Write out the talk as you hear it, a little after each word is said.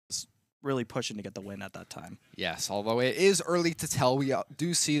really pushing to get the win at that time. Yes, although it is early to tell, we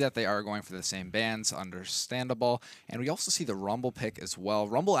do see that they are going for the same bans, understandable. And we also see the Rumble pick as well.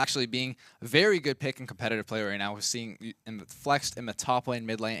 Rumble actually being a very good pick and competitive player right now. We're seeing flexed in the top lane,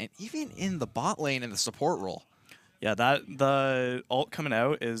 mid lane, and even in the bot lane in the support role. Yeah, the ult coming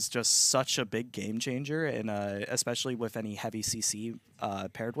out is just such a big game changer, and especially with any heavy CC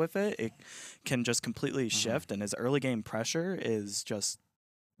paired with it, it can just completely shift, and his early game pressure is just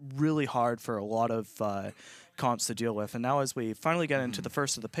really hard for a lot of comps to deal with. And now as we finally get into the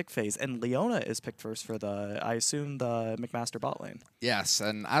first of the pick phase, and Leona is picked first for I assume, the McMaster bot lane. Yes,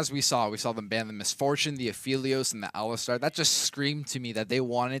 and as we saw them ban the Misfortune, the Aphelios, and the Alistar. That just screamed to me that they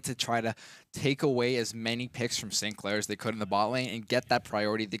wanted to try to take away as many picks from St. Clair as they could in the bot lane and get that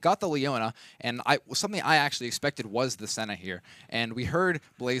priority. They got the Leona, and something I actually expected was the Senna here. And we heard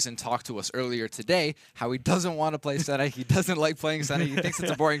Blazin talk to us earlier today how he doesn't want to play Senna. He doesn't like playing Senna. He thinks it's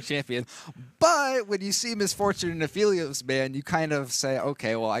a boring champion. But when you see Misfortune and Aphelios ban, you kind of say,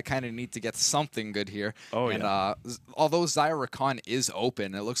 okay, well, I kind of need to get something good here. Oh, and yeah. Although Zyra is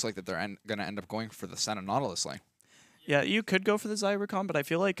open, it looks like that they're going to end up going for the Senna Nautilus lane. Yeah, you could go for the Zyra, but I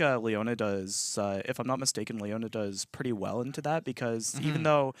feel like Leona does, if I'm not mistaken, Leona does pretty well into that, because even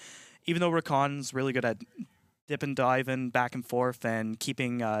though Rakan's really good at dip and diving back and forth and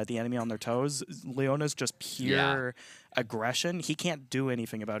keeping the enemy on their toes, Leona's just pure aggression. He can't do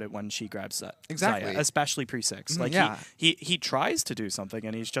anything about it when she grabs that. Exactly. Zaya, especially pre-6. Like he tries to do something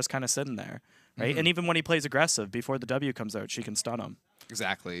and he's just kind of sitting there. Right? And even when he plays aggressive, before the W comes out, she can stun him.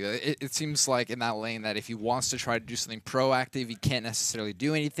 Exactly. It seems like in that lane that if he wants to try to do something proactive, he can't necessarily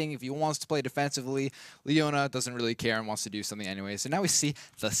do anything. If he wants to play defensively, Leona doesn't really care and wants to do something anyway. So now we see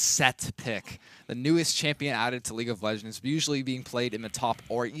the Set pick, the newest champion added to League of Legends, usually being played in the top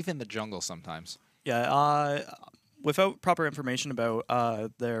or even the jungle sometimes. Yeah, without proper information about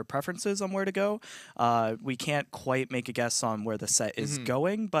their preferences on where to go, we can't quite make a guess on where the Set is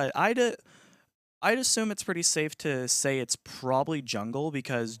going, but I'd assume it's pretty safe to say it's probably jungle,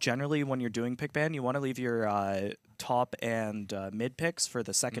 because generally when you're doing pick ban, you want to leave your top and mid picks for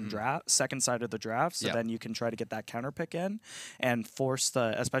the second side of the draft, so then you can try to get that counter pick in and force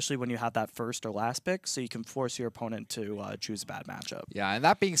especially when you have that first or last pick, so you can force your opponent to choose a bad matchup. Yeah, and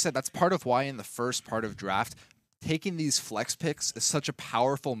that being said, that's part of why in the first part of draft, taking these flex picks is such a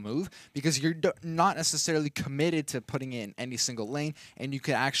powerful move, because you're not necessarily committed to putting it in any single lane, and you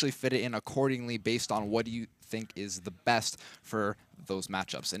can actually fit it in accordingly based on what you think is the best for those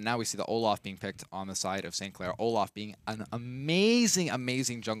matchups. And now we see the Olaf being picked on the side of St. Clair. Olaf being an amazing,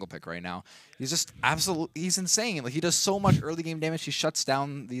 amazing jungle pick right now. He's just he's insane. Like, he does so much early game damage. He shuts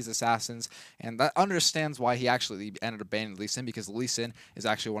down these assassins, and that understands why he actually ended up banning Lee Sin, because Lee Sin is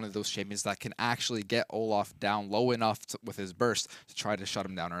actually one of those champions that can actually get Olaf down low enough with his burst to try to shut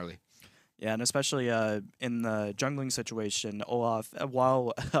him down early. Yeah, and especially in the jungling situation, Olaf,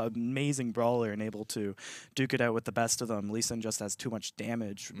 while an amazing brawler and able to duke it out with the best of them, Lee Sin just has too much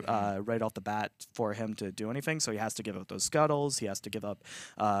damage right off the bat for him to do anything, so he has to give up those scuttles, he has to give up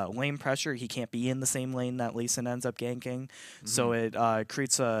lane pressure, he can't be in the same lane that Lee Sin ends up ganking, so it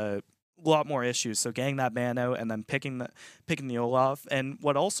creates a lot more issues. So getting that ban out and then picking the Olaf. And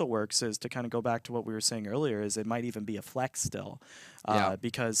what also works is, to kind of go back to what we were saying earlier, is it might even be a flex still.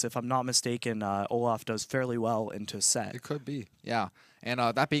 Because if I'm not mistaken, Olaf does fairly well into Set. It could be, yeah. And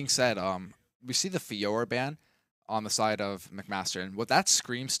that being said, we see the Fiora ban on the side of McMaster, and what that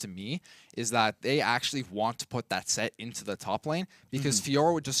screams to me is that they actually want to put that Set into the top lane, because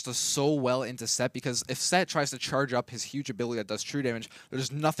Fiora would just do so well into Set, because if Set tries to charge up his huge ability that does true damage,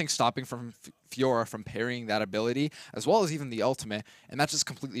 there's nothing stopping from Fiora from parrying that ability, as well as even the ultimate, and that just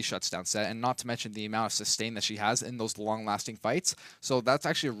completely shuts down Set, and not to mention the amount of sustain that she has in those long-lasting fights. So that's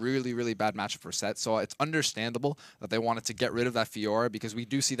actually a really, really bad matchup for Set, so it's understandable that they wanted to get rid of that Fiora, because we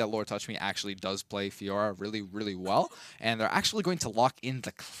do see that Lord Touch Me actually does play Fiora really, really well, and they're actually going to lock in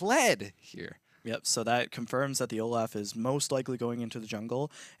the Kled here. Yep, so that confirms that the Olaf is most likely going into the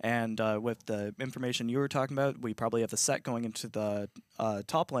jungle, and with the information you were talking about, we probably have the Set going into the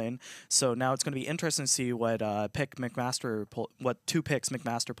top lane, so now it's going to be interesting to see what what two picks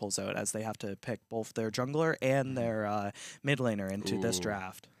McMaster pulls out, as they have to pick both their jungler and their mid laner into this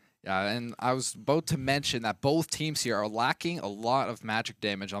draft. Yeah, and I was about to mention that both teams here are lacking a lot of magic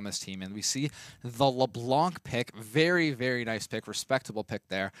damage on this team, and we see the LeBlanc pick, very, very nice pick, respectable pick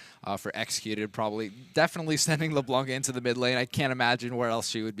there for Executed, probably definitely sending LeBlanc into the mid lane. I can't imagine where else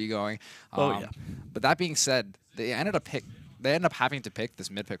she would be going. Yeah. But that being said, they ended up they end up having to pick this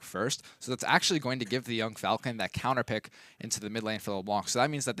mid pick first. So that's actually going to give the young Falcon that counter pick into the mid lane for LeBlanc. So that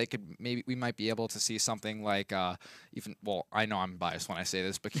means that we might be able to see something like well, I know I'm biased when I say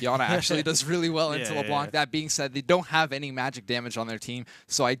this, but Kiana actually does really well into LeBlanc. That being said, they don't have any magic damage on their team,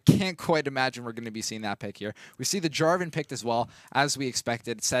 so I can't quite imagine we're going to be seeing that pick here. We see the Jarvan picked as well, as we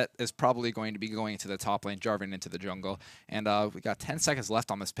expected. Set is probably going to be going into the top lane, Jarvan into the jungle, and we got 10 seconds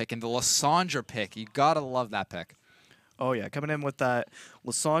left on this pick, and the Lissandra pick, you gotta love that pick. Oh yeah, coming in with that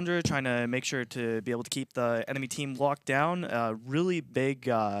Lissandra, trying to make sure to be able to keep the enemy team locked down. Really big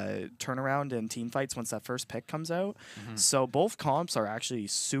turnaround in team fights once that first pick comes out. So both comps are actually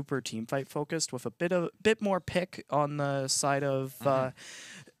super team fight focused, with a bit more pick on the side of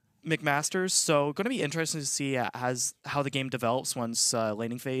McMasters. So going to be interesting to see how the game develops once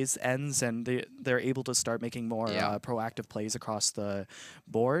laning phase ends and they're able to start making more proactive plays across the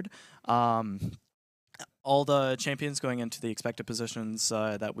board. All the champions going into the expected positions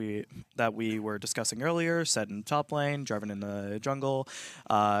that we were discussing earlier. Set in top lane, Jarvan in the jungle,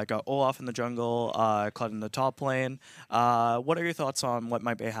 got Olaf in the jungle, Claude in the top lane. What are your thoughts on what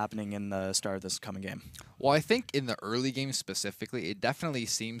might be happening in the start of this coming game? Well, I think in the early game specifically, it definitely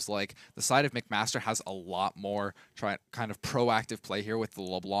seems like the side of McMaster has a lot more kind of proactive play here with the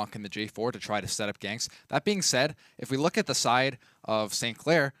LeBlanc and the J4 to try to set up ganks. That being said, if we look at the side of St.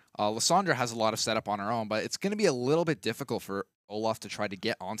 Clair, Lissandra has a lot of setup on her own, but it's going to be a little bit difficult for Olaf to try to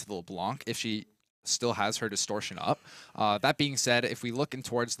get onto the LeBlanc if she still has her distortion up. That being said, if we look in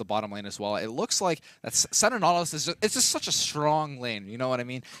towards the bottom lane as well, it looks like that Center Nautilus is it's just such a strong lane, you know what I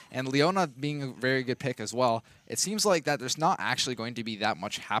mean? And Leona being a very good pick as well, it seems like that there's not actually going to be that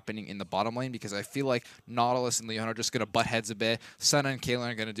much happening in the bottom lane because I feel like Nautilus and Leona are just going to butt heads a bit. Senna and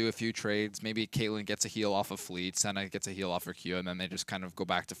Caitlyn are going to do a few trades. Maybe Caitlyn gets a heal off of Fleet, Senna gets a heal off her Q, and then they just kind of go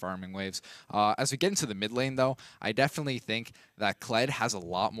back to farming waves. As we get into the mid lane, though, I definitely think that Kled has a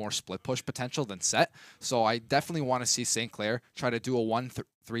lot more split push potential than Set. So I definitely want to see St. Clair try to do a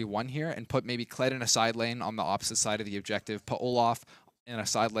 1-3-1 here and put maybe Kled in a side lane on the opposite side of the objective, put Olaf in a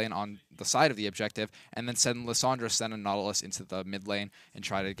side lane on the side of the objective, and then send Lissandra, send a Nautilus into the mid lane and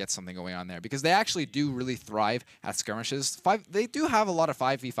try to get something going on there. Because they actually do really thrive at skirmishes. They do have a lot of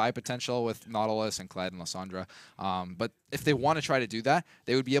 5v5 potential with Nautilus and Kled and Lissandra. But if they want to try to do that,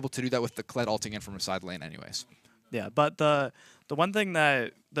 they would be able to do that with the Kled ulting in from a side lane anyways. Yeah, but the one thing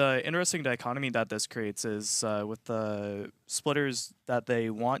that the interesting dichotomy that this creates is with the splitters that they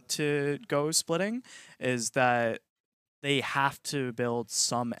want to go splitting is that they have to build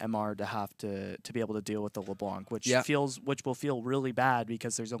some MR to be able to deal with the LeBlanc, which will feel really bad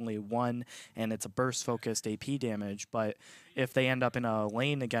because there's only one and it's a burst focused AP damage. But if they end up in a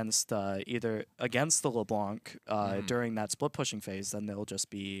lane against either against the LeBlanc during that split pushing phase, then they'll just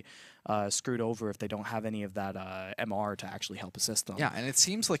be screwed over if they don't have any of that MR to actually help assist them. Yeah, and it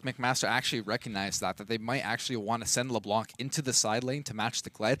seems like McMaster actually recognized that they might actually want to send LeBlanc into the side lane to match the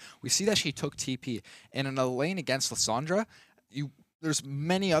Kled. We see that she took TP, and in a lane against Lissandra, there's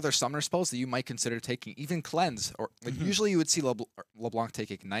many other summoner spells that you might consider taking, even Cleanse, or like usually you would see LeBlanc take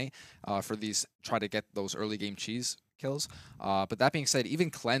Ignite for these, try to get those early game cheese kills. But that being said,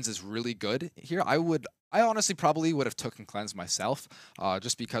 even Cleanse is really good here. I honestly probably would have taken Cleanse myself,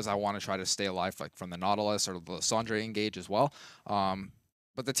 just because I want to try to stay alive like from the Nautilus or the Lissandra engage as well.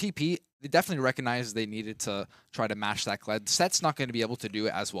 But the TP, they definitely recognized they needed to try to match that Kled. Set's not going to be able to do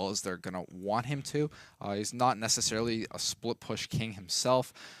it as well as they're going to want him to. He's not necessarily a split push king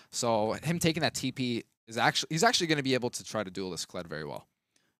himself. So him taking that TP is he's actually going to be able to try to duel this Kled very well.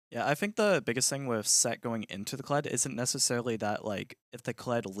 Yeah, I think the biggest thing with Set going into the Kled isn't necessarily that, like, if the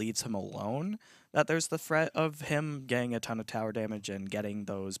Kled leaves him alone, that there's the threat of him getting a ton of tower damage and getting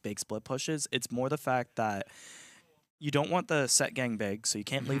those big split pushes. It's more the fact that you don't want the Set gang big, so you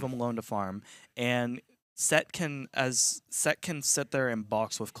can't leave him alone to farm, and Set can sit there and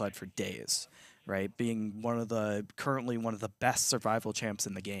box with Kled for days, right? Being currently one of the best survival champs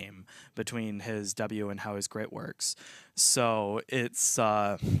in the game between his W and how his grit works. So it's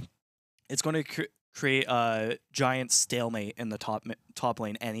going to create a giant stalemate in the top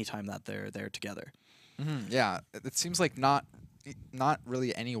lane anytime that they're there together. Yeah, it seems like not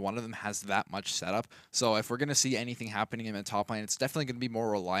really any one of them has that much setup. So if we're going to see anything happening in the top lane, it's definitely going to be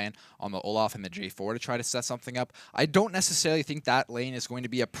more reliant on the Olaf and the J4 to try to set something up. I don't necessarily think that lane is going to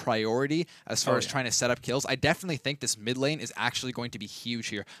be a priority as far as trying to set up kills. I definitely think this mid lane is actually going to be huge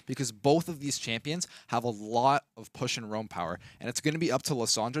here because both of these champions have a lot of push and roam power, and it's going to be up to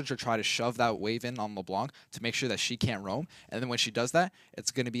Lissandra to try to shove that wave in on LeBlanc to make sure that she can't roam. And then when she does that,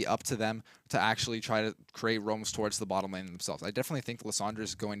 it's going to be up to them to actually try to create roams towards the bottom lane themselves. I I definitely think Lysandra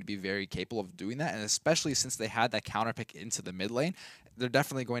is going to be very capable of doing that, and especially since they had that counter pick into the mid lane, they're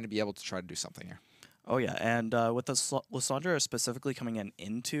definitely going to be able to try to do something here. Oh yeah, and with the Lysandra specifically coming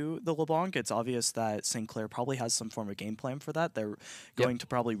into the LeBlanc, it's obvious that St. Clair probably has some form of game plan for that. They're going to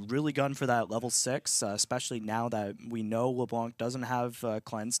probably really gun for that level 6, especially now that we know LeBlanc doesn't have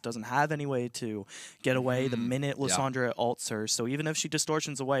cleanse, doesn't have any way to get away the minute Lysandra ults her. So even if she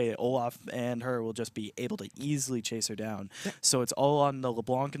distortions away, Olaf and her will just be able to easily chase her down. So it's all on the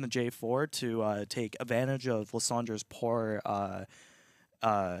LeBlanc and the J4 to take advantage of Lysandra's poor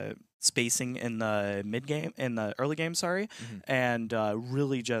spacing in the mid game, in the early game, sorry, and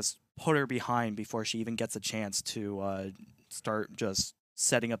really just put her behind before she even gets a chance to start just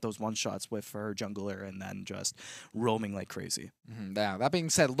setting up those one shots with her jungler and then just roaming like crazy. Yeah. That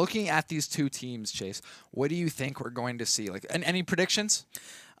being said, looking at these two teams, Chase, what do you think we're going to see? Like, any predictions?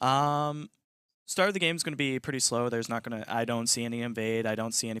 Start of the game is going to be pretty slow. There's not going to, I don't see any invade. I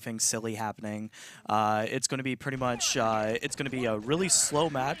don't see anything silly happening. It's going to be pretty much, it's going to be a really slow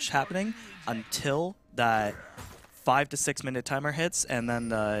match happening until that 5 to 6 minute timer hits, and then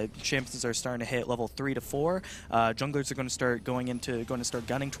the champions are starting to hit level 3 to 4. Junglers are going to start going to start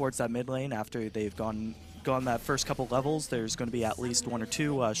gunning towards that mid lane after they've gone that first couple levels. There's going to be at least 1 or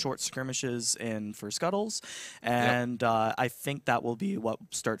 2 short skirmishes in for scuttles, and I think that will be what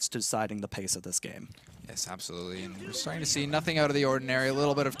starts deciding the pace of this game. Yes, absolutely, and we're starting to see nothing out of the ordinary. A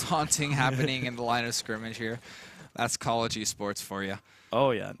little bit of taunting happening in the line of scrimmage here. That's college esports for you.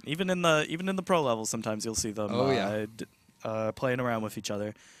 Oh yeah, even in the pro level, sometimes you'll see them playing around with each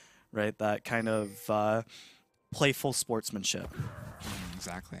other, right? That kind of playful sportsmanship.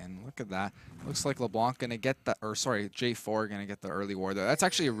 Exactly, and look at that. Looks like LeBlanc gonna get the, or sorry, J4 gonna get the early ward there. That's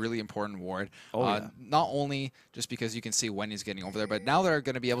actually a really important ward. Not only just because you can see when he's getting over there, but now they're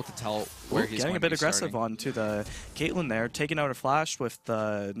gonna be able to tell where he's getting a bit aggressive onto the Caitlyn there, taking out a flash with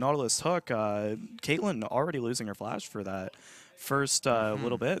the Nautilus hook. Caitlyn already losing her flash for that first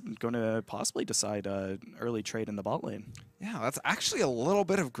little bit, going to possibly decide early trade in the bot lane. Yeah, that's actually a little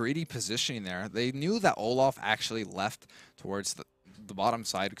bit of greedy positioning there. They knew that Olaf actually left towards the bottom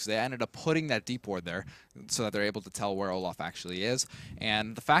side because they ended up putting that deep ward there so that they're able to tell where Olaf actually is.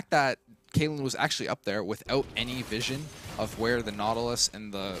 And the fact that Caitlyn was actually up there without any vision of where the Nautilus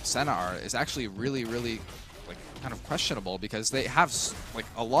and the Senna are is actually really, really kind of questionable, because they have like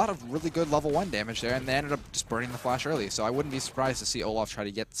a lot of really good level 1 damage there, and they ended up just burning the flash early. So I wouldn't be surprised to see Olaf try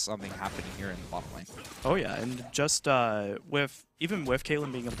to get something happening here in the bottom lane. Oh yeah, and just even with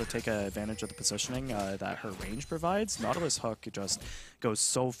Caitlyn being able to take advantage of the positioning that her range provides, Nautilus hook just goes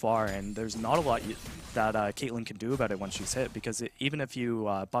so far, and there's not a lot that Caitlyn can do about it once she's hit, because even if you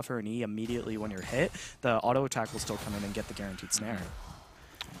buffer an E immediately when you're hit, the auto attack will still come in and get the guaranteed snare.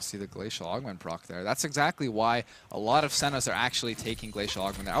 See the Glacial Augment proc there. That's exactly why a lot of Sennas are actually taking Glacial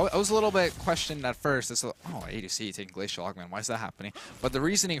Augment there. I was a little bit questioned at first. It's like, oh, ADC taking Glacial Augment. Why is that happening? But the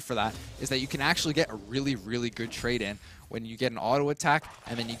reasoning for that is that you can actually get a really, really good trade in when you get an auto attack,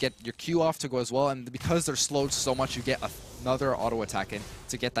 and then you get your Q off to go as well. And because they're slowed so much, you get another auto attack in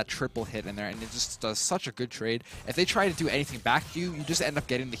to get that triple hit in there. And it just does such a good trade. If they try to do anything back to you, you just end up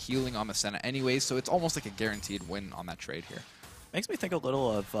getting the healing on the Senna anyways. So it's almost like a guaranteed win on that trade here. Makes me think a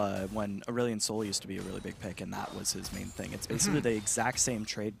little of when Aurelion Sol used to be a really big pick, and that was his main thing. It's basically the exact same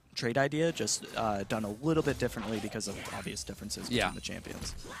trade idea, just done a little bit differently because of obvious differences between the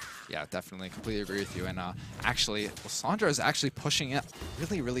champions. Yeah, definitely. Completely agree with you. And actually, Lysandra is actually pushing it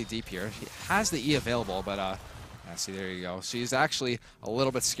really, really deep here. She has the E available, but yeah, see, there you go. She's actually a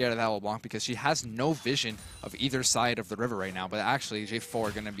little bit scared of that LeBlanc because she has no vision of either side of the river right now. But actually, J4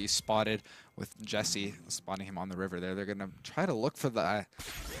 are going to be spotted with Jesse spotting him on the river there. They're going to try to look for the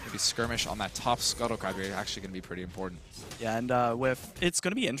maybe skirmish on that top scuttle crab here. Actually going to be pretty important. Yeah, and it's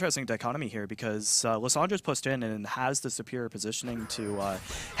going to be interesting dichotomy here because Lysandra's pushed in and has the superior positioning to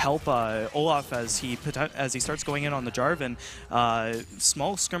help Olaf as he starts going in on the Jarvan.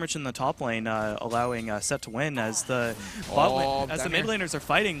 Small skirmish in the top lane, allowing Set to win as the mid laners are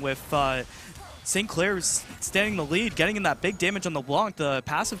fighting with St. Clair's standing the lead, getting in that big damage on the Blanc, the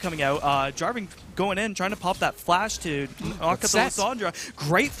passive coming out. Jarvan going in, trying to pop that flash to knock out the Lysandra.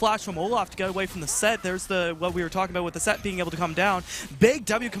 Great flash from Olaf to get away from the Set. There's what we were talking about with the Set being able to come down. Big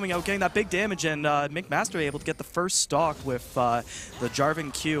W coming out, getting that big damage, and McMaster able to get the first stock with the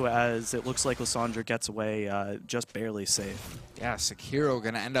Jarvan Q as it looks like Lysandra gets away just barely safe. Yeah, Sekiro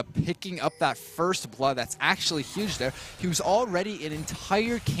going to end up picking up that first blood. That's actually huge there. He was already an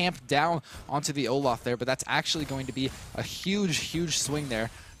entire camp down onto the Olaf there, but that's actually going to be a huge, huge swing there.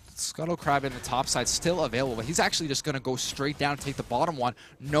 Scuttle Crab in the top side still available, but he's actually just going to go straight down and take the bottom one,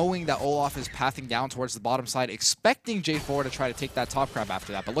 knowing that Olaf is pathing down towards the bottom side, expecting J4 to try to take that top crab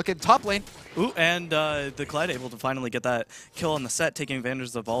after that. But look at top lane. Ooh, and the Clyde able to finally get that kill on the set, taking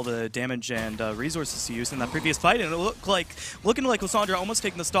advantage of all the damage and resources he used in that previous fight. And it looking like Lissandra almost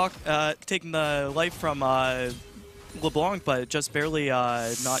taking the life from LeBlanc, but just barely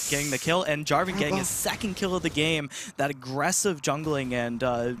not getting the kill, and Jarvan getting his second kill of the game. That aggressive jungling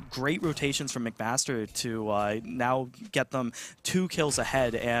and great rotations from McMaster to now get them 2 kills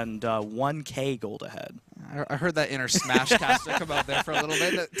ahead and 1K gold ahead. I heard that inner Smash caster come out there for a little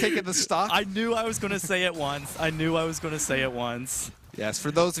bit, taking the stock. I knew I was going to say it once. Yes,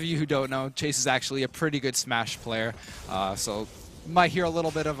 for those of you who don't know, Chase is actually a pretty good Smash player, so you might hear a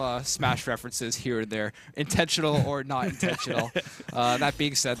little bit of Smash references here and there, intentional or not intentional. That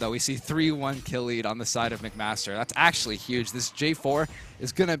being said, though, we see 3-1 kill lead on the side of McMaster. That's actually huge. This J4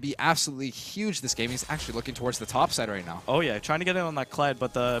 is going to be absolutely huge this game. He's actually looking towards the top side right now. Oh, yeah, trying to get in on that Clyde,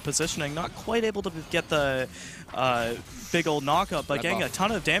 but the positioning not quite able to get the big old knockup, but getting a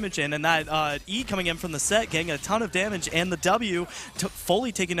ton of damage in, and that E coming in from the set, getting a ton of damage, and the W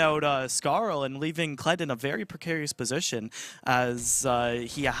fully taking out Scarl and leaving Clyde in a very precarious position as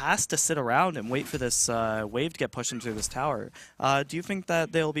he has to sit around and wait for this wave to get pushed into this tower. Do you think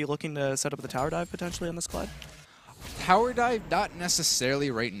that they'll be looking to set up the tower dive potentially on this Clyde? Tower dive, not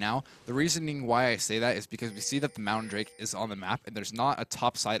necessarily right now. The reasoning why I say that is because we see that the Mountain Drake is on the map, and there's not a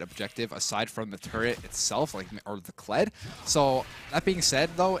top side objective aside from the turret itself, or the Kled. So that being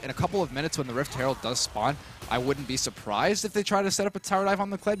said, though, in a couple of minutes when the Rift Herald does spawn, I wouldn't be surprised if they try to set up a tower dive on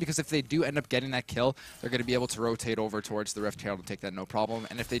the Kled, because if they do end up getting that kill, they're going to be able to rotate over towards the Rift Herald and take that no problem.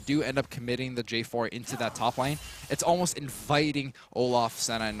 And if they do end up committing the J4 into that top lane, it's almost inviting Olaf,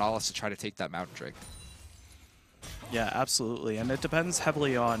 Senna, and Nautilus to try to take that Mountain Drake. Yeah, absolutely. And it depends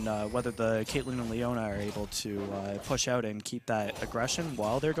heavily on whether the Caitlyn and Leona are able to push out and keep that aggression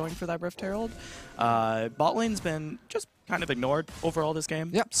while they're going for that Rift Herald. Bot lane's been just kind of ignored overall this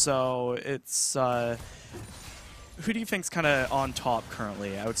game. Yep. So it's... who do you think's kind of on top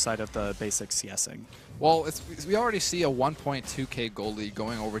currently outside of the basic CSing? Well, we already see a 1.2k gold lead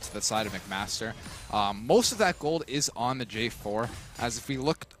going over to the side of McMaster. Most of that gold is on the J4, as if we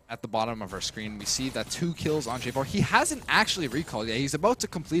look at the bottom of our screen, we see that 2 kills on J4. He hasn't actually recalled yet. He's about to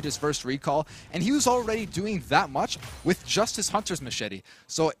complete his first recall, and he was already doing that much with just his Hunter's Machete.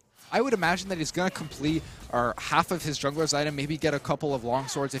 So I would imagine that he's going to complete half of his jungler's item, maybe get a couple of long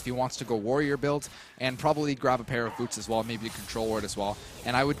swords if he wants to go warrior build, and probably grab a pair of boots as well, maybe a control ward as well.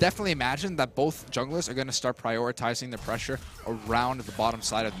 And I would definitely imagine that both junglers are going to start prioritizing the pressure around the bottom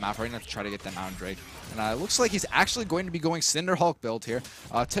side of the map right now to try to get that Mountain Drake. And it looks like he's actually going to be going Cinder Hulk build here.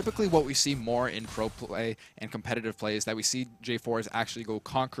 Typically what we see more in pro play and competitive play is that we see J4s actually go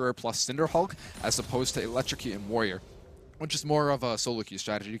Conqueror plus Cinder Hulk as opposed to Electrocute and Warrior, which is more of a solo queue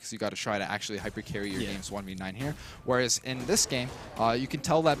strategy because you got to try to actually hyper carry your games 1v9 here. Whereas in this game, you can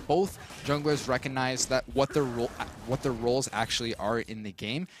tell that both junglers recognize that what their roles actually are in the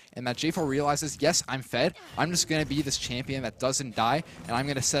game, and that J4 realizes, yes, I'm fed. I'm just going to be this champion that doesn't die, and I'm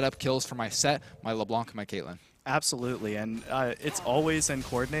going to set up kills for my set, my LeBlanc, and my Caitlyn. Absolutely, and it's always in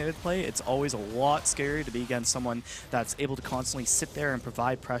coordinated play. It's always a lot scarier to be against someone that's able to constantly sit there and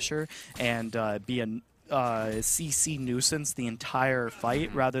provide pressure and be a CC nuisance the entire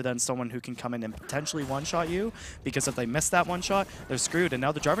fight, rather than someone who can come in and potentially one-shot you, because if they miss that one-shot, they're screwed. And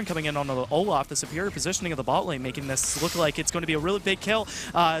now the Jarvan coming in on the Olaf, the superior positioning of the bot lane, making this look like it's going to be a really big kill,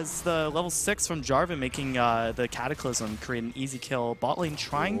 as the level 6 from Jarvan making the Cataclysm create an easy kill. Bot lane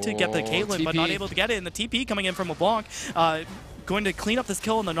trying to get the Caitlyn, TP. but not able to get it, and the TP coming in from LeBlanc, going to clean up this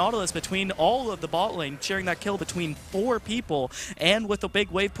kill on the Nautilus between all of the bot lane, sharing that kill between 4 people, and with the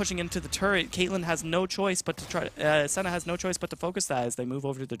big wave pushing into the turret, Caitlyn has no choice but to try. Senna has no choice but to focus that as they move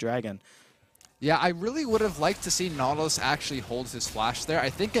over to the Dragon. Yeah, I really would have liked to see Nautilus actually hold his flash there.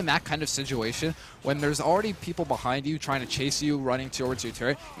 I think in that kind of situation, when there's already people behind you trying to chase you, running towards your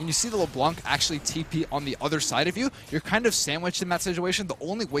turret, and you see the LeBlanc actually TP on the other side of you, you're kind of sandwiched in that situation. The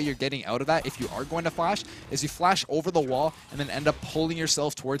only way you're getting out of that, if you are going to flash, is you flash over the wall and then end up pulling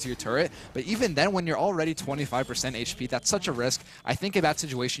yourself towards your turret. But even then, when you're already 25% HP, that's such a risk. I think in that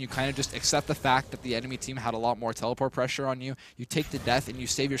situation, you kind of just accept the fact that the enemy team had a lot more teleport pressure on you. You take the death and you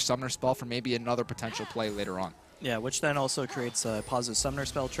save your summoner spell for maybe another potential play later on. Yeah, which then also creates a positive summoner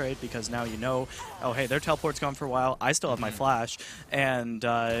spell trade, because now you know, oh hey, their teleport's gone for a while, I still have my flash, and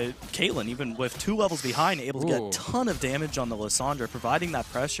Caitlyn, even with 2 levels behind, able to get a ton of damage on the Lissandra, providing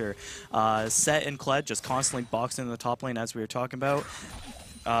that pressure. Set and Kled just constantly boxing in the top lane, as we were talking about.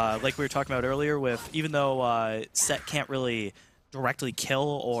 Like we were talking about earlier, with even though Set can't really directly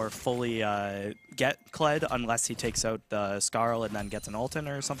kill or fully get Kled unless he takes out the Skarl and then gets an ult in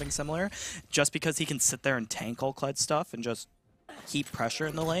or something similar. Just because he can sit there and tank all Kled stuff and just keep pressure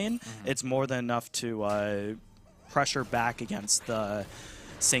in the lane, it's more than enough to pressure back against the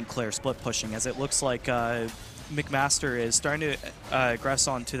St. Clair split pushing, as it looks like McMaster is starting to aggress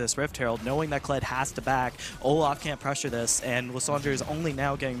onto this Rift Herald, knowing that Kled has to back. Olaf can't pressure this, and Lysandre is only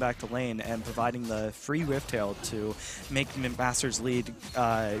now getting back to lane and providing the free Rift Herald to make McMaster's lead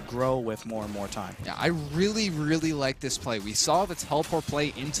grow with more and more time. Yeah, I really, really like this play. We saw the teleport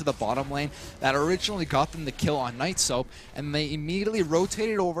play into the bottom lane that originally got them the kill on Night Soap, and they immediately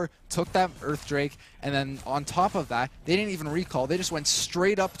rotated over, took that Earth Drake, and then on top of that, they didn't even recall. They just went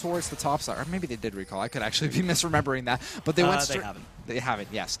straight up towards the top side. Or maybe they did recall. I could actually be misremembering that. But they went straight. They haven't,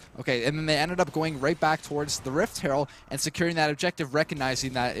 yes. Okay, and then they ended up going right back towards the Rift Herald and securing that objective,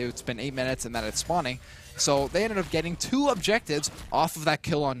 recognizing that it's been 8 minutes and that it's spawning. So they ended up getting 2 objectives off of that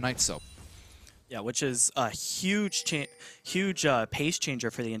kill on Night Soap. Yeah, which is a huge pace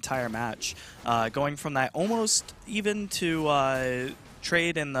changer for the entire match. Going from that almost even to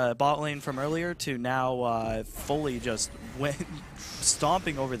trade in the bot lane from earlier to now fully just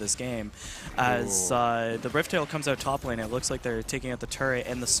stomping over this game. As the Rift Tail comes out top lane, it looks like they're taking out the turret,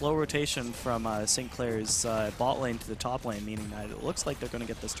 and the slow rotation from St. Clair's bot lane to the top lane, meaning that it looks like they're going to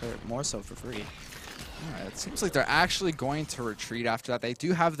get this turret more so for free. Alright, it seems like they're actually going to retreat after that. They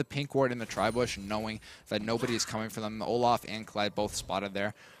do have the pink ward in the tri-bush, knowing that nobody is coming for them. Olaf and Kled both spotted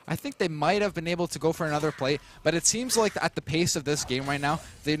there. I think they might have been able to go for another play, but it seems like at the pace of this game right now,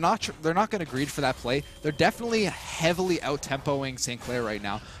 they're not going to greed for that play. They're definitely heavily out-tempoing St. Clair right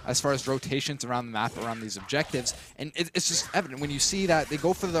now as far as rotations around the map, around these objectives, and it's just evident when you see that they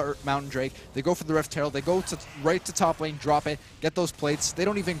go for the Mountain Drake, they go for the Rift Herald, they go to right to top lane, drop it, get those plates. They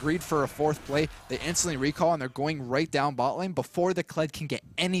don't even greed for a 4th play. They instantly recall, and they're going right down bot lane before the Kled can get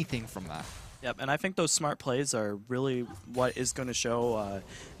anything from that. Yep, and I think those smart plays are really what is going to show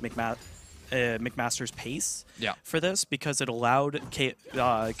McMaster's pace for this, because it allowed,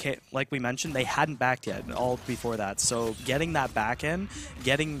 like we mentioned, they hadn't backed yet all before that. So getting that back in,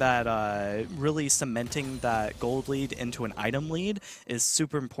 getting that really cementing that gold lead into an item lead is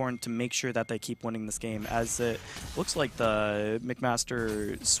super important to make sure that they keep winning this game, as it looks like the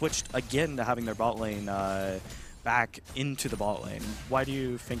McMaster switched again to having their bot lane back into the bot lane. Why do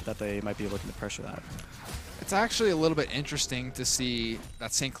you think that they might be looking to pressure that? It's actually a little bit interesting to see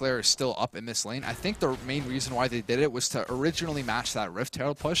that St. Clair is still up in this lane. I think the main reason why they did it was to originally match that Rift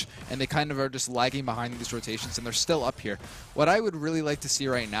Herald push, and they kind of are just lagging behind these rotations, and they're still up here. What I would really like to see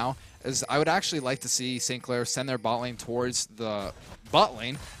right now is I would actually like to see St. Clair send their bot lane towards the bot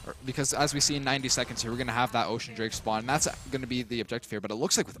lane, because as we see in 90 seconds here, we're going to have that Ocean Drake spawn, and that's going to be the objective here. But it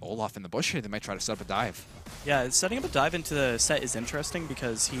looks like with Olaf in the bush here, they might try to set up a dive. Yeah, setting up a dive into the set is interesting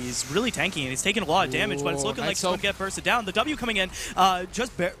because he's really tanky and he's taking a lot of damage, but it's looking like he's going to get bursted down. The W coming in,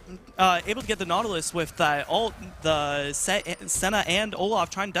 just able to get the Nautilus with ult, the Senna and Olaf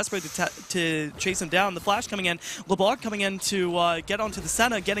trying desperately to chase him down. The flash coming in, LeBlanc coming in to get onto the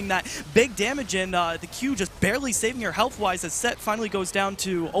Senna, getting that big damage in. The Q just barely saving her health-wise as Set finally goes down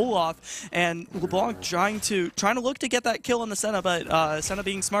to Olaf, and LeBlanc trying to look to get that kill on the Senna, but Senna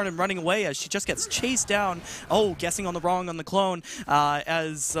being smart and running away as she just gets chased down. Oh, guessing on the wrong on the clone,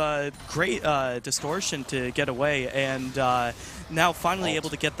 as great distortion to get away, and now finally able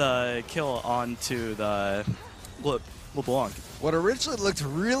to get the kill onto the LeBlanc. What originally looked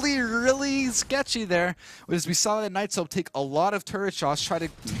really, really sketchy there was we saw that Night Soap take a lot of turret shots, try to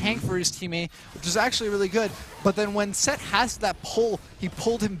tank for his teammate, which was actually really good. But then when Set has that pull, he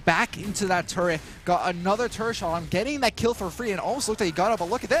pulled him back into that turret, got another turret shot on him, getting that kill for free, and almost looked like he got up.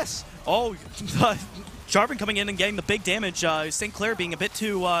 But look at this. Oh, Jarvan coming in and getting the big damage. St. Clair being a bit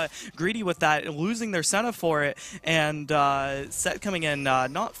too greedy with that, losing their Senna for it, and Set coming in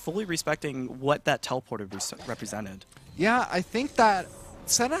not fully respecting what that teleporter represented. Yeah, I think that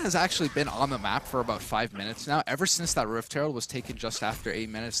Senna has actually been on the map for about 5 minutes now. Ever since that Rift Herald was taken just after 8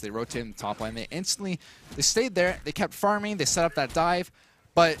 minutes, they rotated in the top lane. They stayed there, they kept farming, they set up that dive,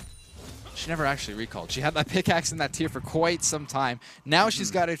 but she never actually recalled. She had that pickaxe in that tier for quite some time. Now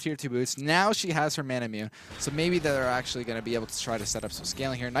she's got her tier 2 boots. Now she has her mana immune. So maybe they're actually going to be able to try to set up some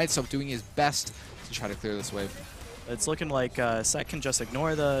scaling here. Night Soap doing his best to try to clear this wave. It's looking like Set can just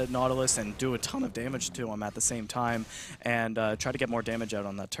ignore the Nautilus and do a ton of damage to him at the same time, and try to get more damage out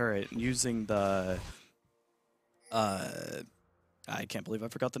on that turret using the... I can't believe I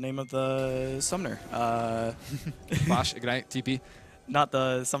forgot the name of the summoner. Flash, Ignite, TP. Not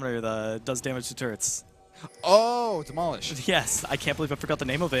the summoner that does damage to turrets. Oh, demolished. Yes, I can't believe I forgot the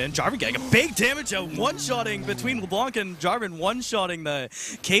name of it. And Jarvan getting a big damage out, one-shotting between LeBlanc and Jarvan, one-shotting the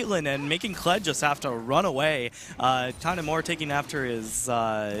Caitlyn and making Kled just have to run away. Kind of more taking after his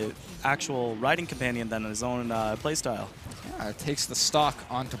actual riding companion than his own playstyle. Yeah, it takes the stock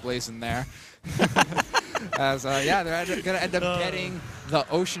onto Blazin there. As yeah, they're going to end up getting the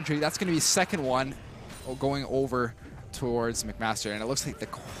Ocean Tree. That's going to be second one going over towards McMaster. And it looks like the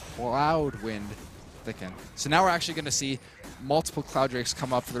Cloud Wind thicken. So now we're actually going to see multiple Cloud Drakes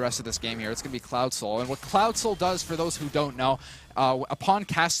come up for the rest of this game here. It's going to be Cloud Soul. And what Cloud Soul does, for those who don't know, upon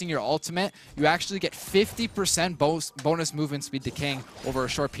casting your ultimate, you actually get 50% bonus movement speed decaying over a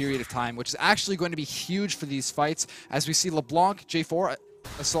short period of time, which is actually going to be huge for these fights. As we see LeBlanc, J4,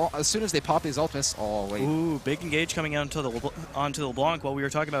 as soon as they pop these ultimates, oh wait. Ooh, big engage coming onto the LeBlanc. What we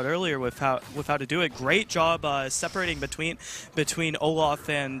were talking about earlier with how to do it. Great job separating between Olaf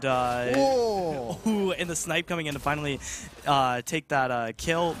and ooh, and the snipe coming in to finally take that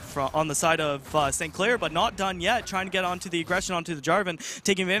kill on the side of St. Clair, but not done yet. Trying to get onto the aggression onto the Jarvan,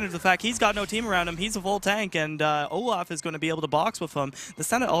 taking advantage of the fact he's got no team around him. He's a full tank, and Olaf is going to be able to box with him. The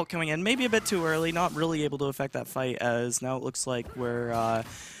Senate ult coming in, maybe a bit too early, not really able to affect that fight, as now it looks like we're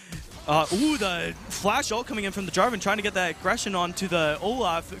ooh, the flash ult coming in from the Jarvan, trying to get that aggression onto the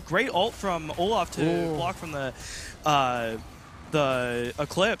Olaf. Great ult from Olaf to block from the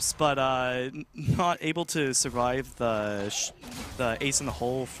Eclipse, but not able to survive the ace in the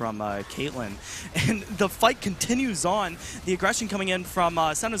hole from Caitlyn. And the fight continues on. The aggression coming in from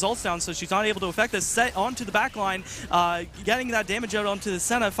Senna's ult's down, so she's not able to affect this. Set onto the back line, getting that damage out onto the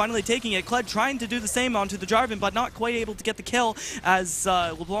Senna, finally taking it. Kled trying to do the same onto the Jarvan, but not quite able to get the kill, as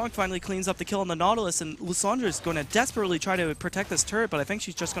LeBlanc finally cleans up the kill on the Nautilus, and Lysandra is going to desperately try to protect this turret, but I think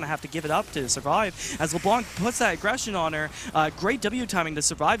she's just going to have to give it up to survive, as LeBlanc puts that aggression on her. Great W timing to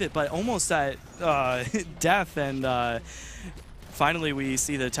survive it, but almost at death, and finally we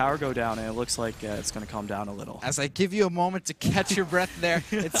see the tower go down, and it looks like it's going to calm down a little. As I give you a moment to catch your breath there,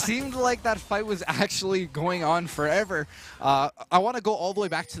 it seemed like that fight was actually going on forever. I want to go all the way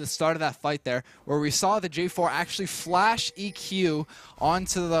back to the start of that fight there, where we saw the J4 actually flash EQ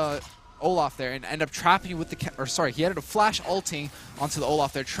onto the Olaf there and end up trapping with the, he ended up flash ulting onto the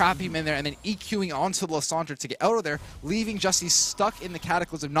Olaf there, trapping him in there, and then EQing onto the Lysandra to get out of there, leaving Justy stuck in the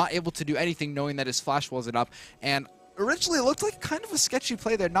Cataclysm, not able to do anything, knowing that his flash wasn't up. And originally it looked like kind of a sketchy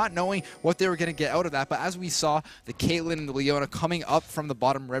play there, not knowing what they were going to get out of that, but as we saw the Caitlyn and the Leona coming up from the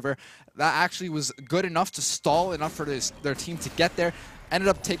bottom river, that actually was good enough to stall enough for their team to get there, ended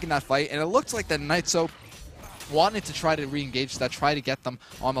up taking that fight, and it looked like the Nightsoap wanted to try to re-engage that, try to get them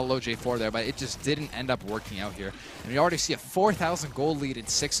on the low J4 there, but it just didn't end up working out here. And we already see a 4,000 gold lead in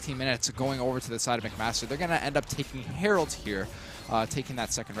 16 minutes going over to the side of McMaster. They're going to end up taking Herald here, taking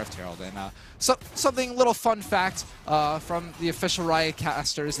that second Rift Herald. And something little fun fact from the official Riot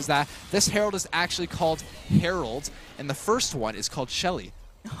casters is that this Herald is actually called Herald, and the first one is called Shelly.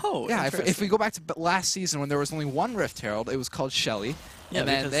 Oh, yeah. If we go back to last season when there was only one Rift Herald, it was called Shelly. Yeah,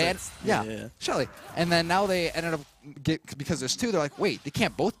 and then Shelly. And then now they ended up, because there's two, they're like, wait, they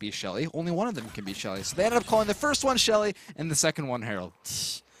can't both be Shelly. Only one of them can be Shelly. So they ended up calling the first one Shelly and the second one Herald.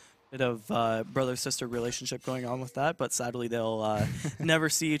 Bit of brother-sister relationship going on with that, but sadly they'll never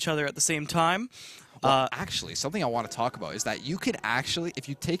see each other at the same time. Well, actually, something I want to talk about is that you could actually, if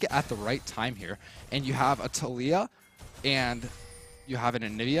you take it at the right time here, and you have a Talia, and you have an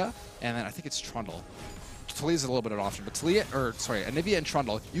Anivia, and then I think it's Trundle. Talia's a little bit of an option, but Anivia and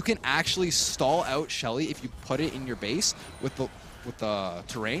Trundle, you can actually stall out Shelly if you put it in your base with the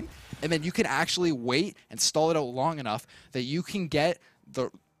terrain, and then you can actually wait and stall it out long enough that you can get the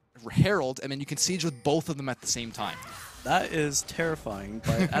Herald, and then you can siege with both of them at the same time. That is terrifying,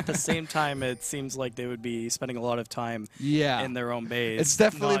 but at the same time, it seems like they would be spending a lot of time in their own base. It's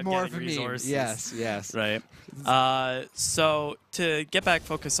definitely more of a resources. meme. Yes. Right. So to get back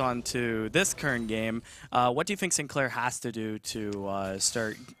focus on to this current game, what do you think St. Clair has to do to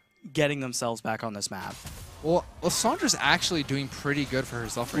start getting themselves back on this map? Well, Lysandra's actually doing pretty good for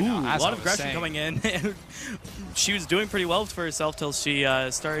herself right now. A lot of aggression coming in. She was doing pretty well for herself till she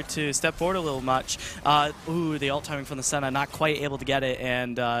started to step forward a little much. The ult timing from the Senna, not quite able to get it,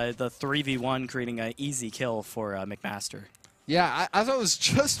 and the 3v1 creating an easy kill for McMaster. Yeah, as I was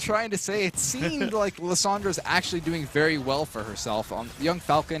just trying to say, it seemed like Lysandra's actually doing very well for herself. Young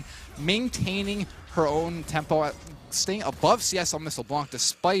Falcon maintaining her own tempo, staying above CS on Missile Blanc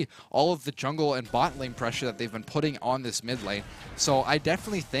despite all of the jungle and bot lane pressure that they've been putting on this mid lane. So I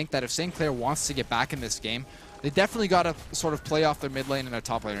definitely think that if St. Clair wants to get back in this game, they definitely got to sort of play off their mid lane and their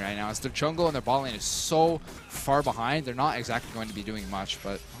top lane right now, as their jungle and their bot lane is so far behind. They're not exactly going to be doing much,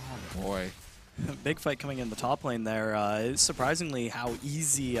 but oh boy. Big fight coming in the top lane there. Surprisingly, how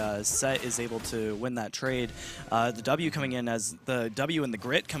easy Set is able to win that trade. The W coming in as the W and the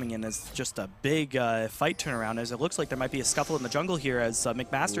grit coming in as just a big fight turnaround. As it looks like there might be a scuffle in the jungle here as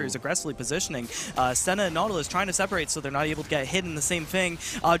McMaster is aggressively positioning. Senna and Nautilus trying to separate so they're not able to get hit in the same thing.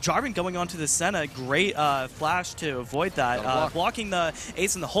 Jarvan going onto the Senna, great flash to avoid that. Blocking the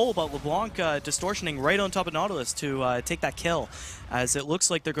ace in the hole, but LeBlanc distortioning right on top of Nautilus to take that kill. As it looks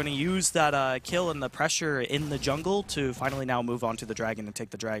like they're going to use that kill and the pressure in the jungle to finally now move on to the dragon and take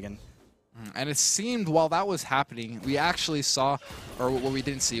the dragon. And it seemed while that was happening, we actually saw, or what we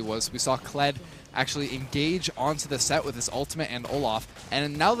didn't see was, we saw Kled actually engage onto the Set with his ultimate and Olaf.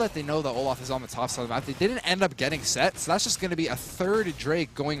 And now that they know that Olaf is on the top side of the map, they didn't end up getting Set, so that's just going to be a third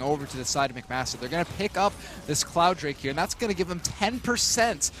Drake going over to the side of McMaster. They're going to pick up this Cloud Drake here, and that's going to give them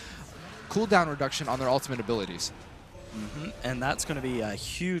 10% cooldown reduction on their ultimate abilities. And that's going to be a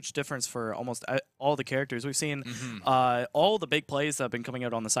huge difference for almost all the characters. We've seen all the big plays that have been coming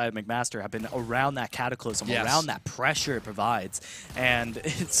out on the side of McMaster have been around that Cataclysm, around that pressure it provides. And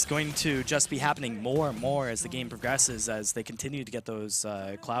it's going to just be happening more and more as the game progresses, as they continue to get those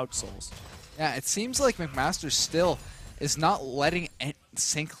Cloud Souls. Yeah, it seems like McMaster still is not letting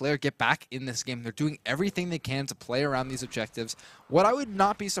St. Clair get back in this game. They're doing everything they can to play around these objectives. What I would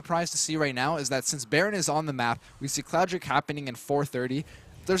not be surprised to see right now is that since Baron is on the map, we see Cloud Drake happening in 4:30.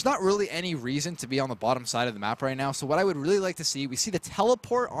 There's not really any reason to be on the bottom side of the map right now. So what I would really like to see, we see the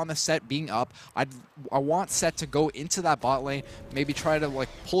teleport on the Set being up. I want Set to go into that bot lane, maybe try to like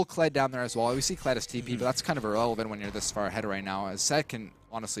pull Kled down there as well. We see Kled as TP, but that's kind of irrelevant when you're this far ahead right now, as Set can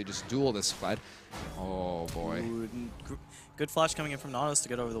honestly just duel this Kled. Oh boy. Ooh, good flash coming in from Nautilus to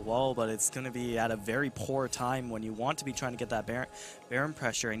get over the wall, but it's going to be at a very poor time when you want to be trying to get that Baron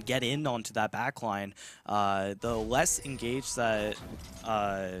pressure and get in onto that backline. The less engaged that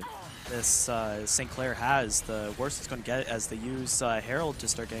this St. Clair has, the worse it's going to get as they use Herald to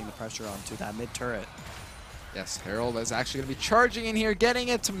start getting the pressure onto that mid turret. Yes, Herald is actually going to be charging in here, getting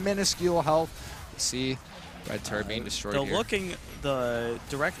it to minuscule health. You see red turret being destroyed here. The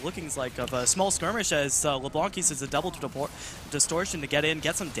direct lookings like of a small skirmish as LeBlanc uses a double distortion to get in,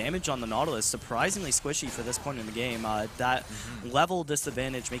 get some damage on the Nautilus. Surprisingly squishy for this point in the game. That level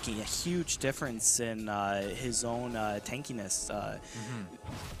disadvantage making a huge difference in his own tankiness.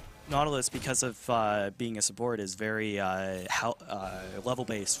 Nautilus, because of being a support, is very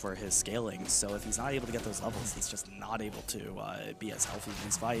level-based for his scaling. So if he's not able to get those levels, he's just not able to be as healthy in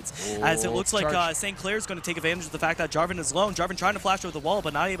these fights. As it looks like St. Clair is going to take advantage of the fact that Jarvan is alone. Jarvan trying to flash over the wall,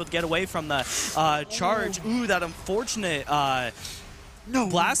 but not able to get away from the charge. Ooh, that unfortunate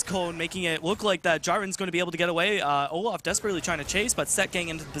blast cone, making it look like that Jarvan's going to be able to get away. Olaf desperately trying to chase, but Set getting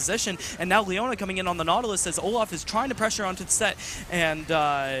into the position. And now Leona coming in on the Nautilus as Olaf is trying to pressure onto the Set. And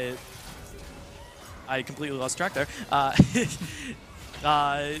I completely lost track there.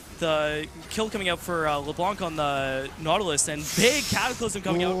 The kill coming out for LeBlanc on the Nautilus, and big Cataclysm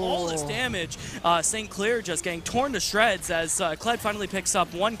coming out, all this damage. St. Clair just getting torn to shreds as Kled finally picks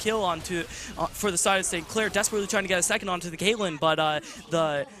up one kill onto for the side of St. Clair, desperately trying to get a second onto the Caitlyn, but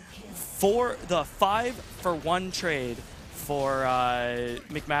the 5-for-1 trade for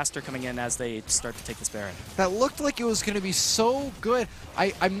McMaster coming in as they start to take this Baron. That looked like it was going to be so good.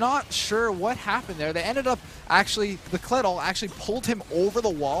 I'm not sure what happened there. They ended up actually, the Kled ult actually pulled him over the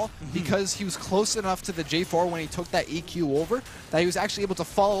wall because he was close enough to the J4 when he took that EQ over that he was actually able to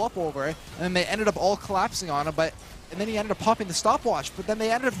follow up over it, and then they ended up all collapsing on him, and then he ended up popping the stopwatch, but then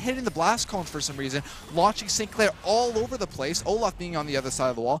they ended up hitting the blast cone for some reason, launching St. Clair all over the place, Olaf being on the other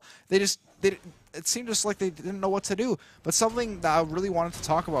side of the wall. It seemed just like they didn't know what to do. But something that I really wanted to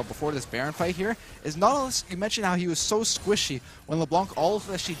talk about before this Baron fight here is Nautilus. You mentioned how he was so squishy when LeBlanc, all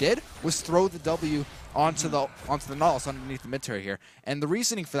that she did was throw the W onto the Nautilus underneath the mid turret here. And the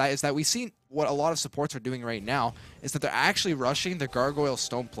reasoning for that is that we've seen what a lot of supports are doing right now is that they're actually rushing the Gargoyle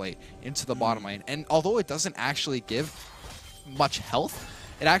Stone Plate into the bottom lane. And although it doesn't actually give much health,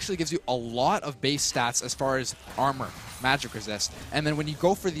 it actually gives you a lot of base stats as far as armor, magic resist. And then when you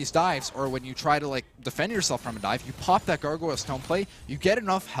go for these dives, or when you try to like defend yourself from a dive, you pop that Gargoyle Stone Plate, you get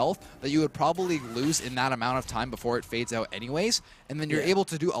enough health that you would probably lose in that amount of time before it fades out anyways, and then you're able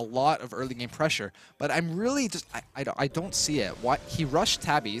to do a lot of early game pressure. But I'm really just, I don't see it. He rushed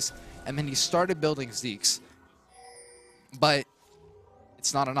Tabbies, and then he started building Zeke's, but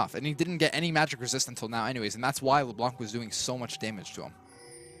it's not enough. And he didn't get any magic resist until now anyways, and that's why LeBlanc was doing so much damage to him.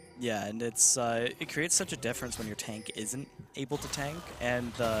 Yeah, and it creates such a difference when your tank isn't able to tank.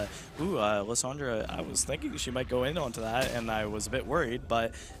 And Lysandra, I was thinking she might go in onto that, and I was a bit worried.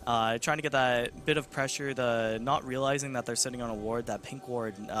 But trying to get that bit of pressure, the not realizing that they're sitting on a ward, that pink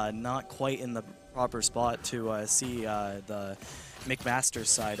ward, not quite in the proper spot to see the McMaster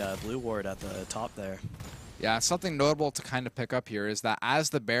side blue ward at the top there. Yeah, something notable to kind of pick up here is that as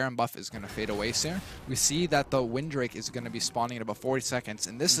the Baron buff is going to fade away soon, we see that the Windrake is going to be spawning in about 40 seconds,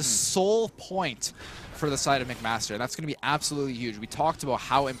 and this is sole point for the side of McMaster. That's going to be absolutely huge. We talked about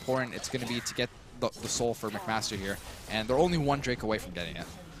how important it's going to be to get the soul for McMaster here, and they're only one Drake away from getting it.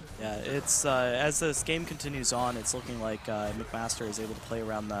 Yeah, it's as this game continues on, it's looking like McMaster is able to play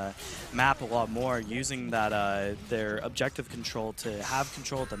around the map a lot more, using that their objective control to have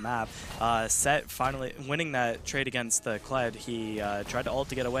control of the map. Set finally winning that trade against the Kled. He tried to ult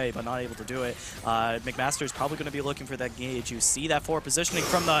to get away, but not able to do it. McMaster is probably going to be looking for that engage. You see that forward positioning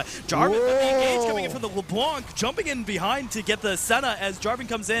from the Jarvan, but the engage coming in from the LeBlanc, jumping in behind to get the Senna as Jarvan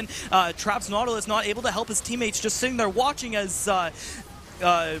comes in, traps Nautilus, not able to help his teammates, just sitting there watching as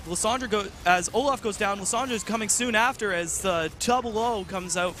as Olaf goes down. Lysandra is coming soon after as double O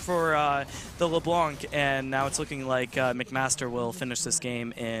comes out for the LeBlanc, and now it's looking like McMaster will finish this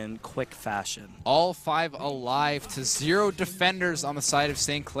game in quick fashion. All 5 alive to 0 defenders on the side of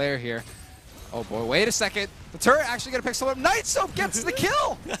St. Clair here. Oh boy, wait a second. The turret actually gonna pick someone up. Night Soap gets the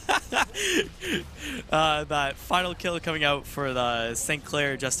kill! That final kill coming out for the St.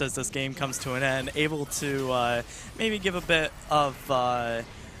 Clair just as this game comes to an end, able to maybe give a bit of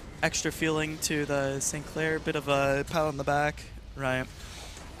extra feeling to the St. Clair, bit of a pat on the back, right?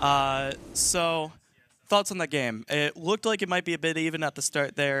 So, thoughts on that game? It looked like it might be a bit even at the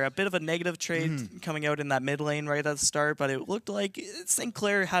start there. A bit of a negative trade coming out in that mid lane right at the start, but it looked like St.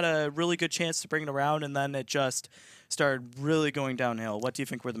 Clair had a really good chance to bring it around, and then it just started really going downhill. What do you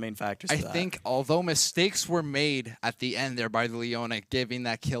think were the main factors for that? I think although mistakes were made at the end there by the Leona giving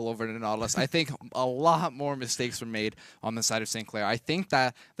that kill over to Nautilus, I think a lot more mistakes were made on the side of St. Clair. I think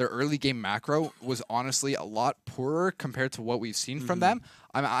that their early game macro was honestly a lot poorer compared to what we've seen from them.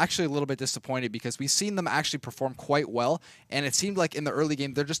 I'm actually a little bit disappointed because we've seen them actually perform quite well, and it seemed like in the early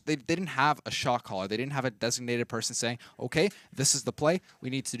game they didn't have a shot caller. They didn't have a designated person saying, okay, this is the play, we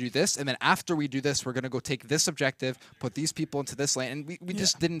need to do this, and then after we do this, we're going to go take this objective, put these people into this lane, and we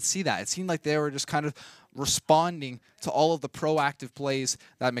just didn't see that. It seemed like they were just kind of responding to all of the proactive plays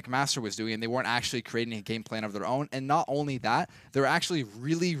that McMaster was doing, and they weren't actually creating a game plan of their own. And not only that, they're actually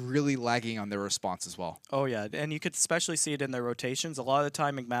really, really lagging on their response as well. Oh yeah, and you could especially see it in their rotations. A lot of the time,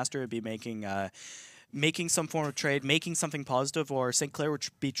 McMaster would be making some form of trade, making something positive, or St. Clair would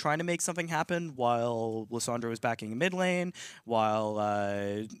be trying to make something happen while Lysandra was backing in mid lane, while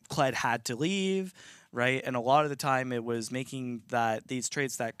Kled had to leave, right? And a lot of the time it was making these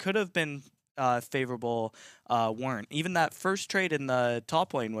trades that could have been favorable weren't. Even that first trade in the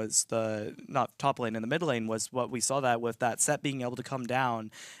top lane was not top lane, in the mid lane was what we saw that with that set being able to come down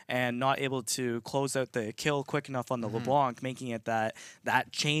and not able to close out the kill quick enough on the LeBlanc, making it that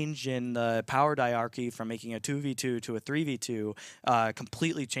change in the power hierarchy from making a 2v2 to a 3v2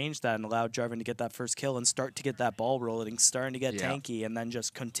 completely changed that and allowed Jarvan to get that first kill and start to get that ball rolling, starting to get tanky, and then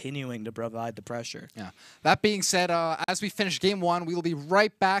just continuing to provide the pressure. Yeah. That being said, as we finish game 1, we will be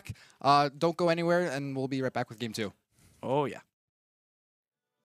right back. Don't go anywhere, and we'll be right back with game 2. Oh yeah.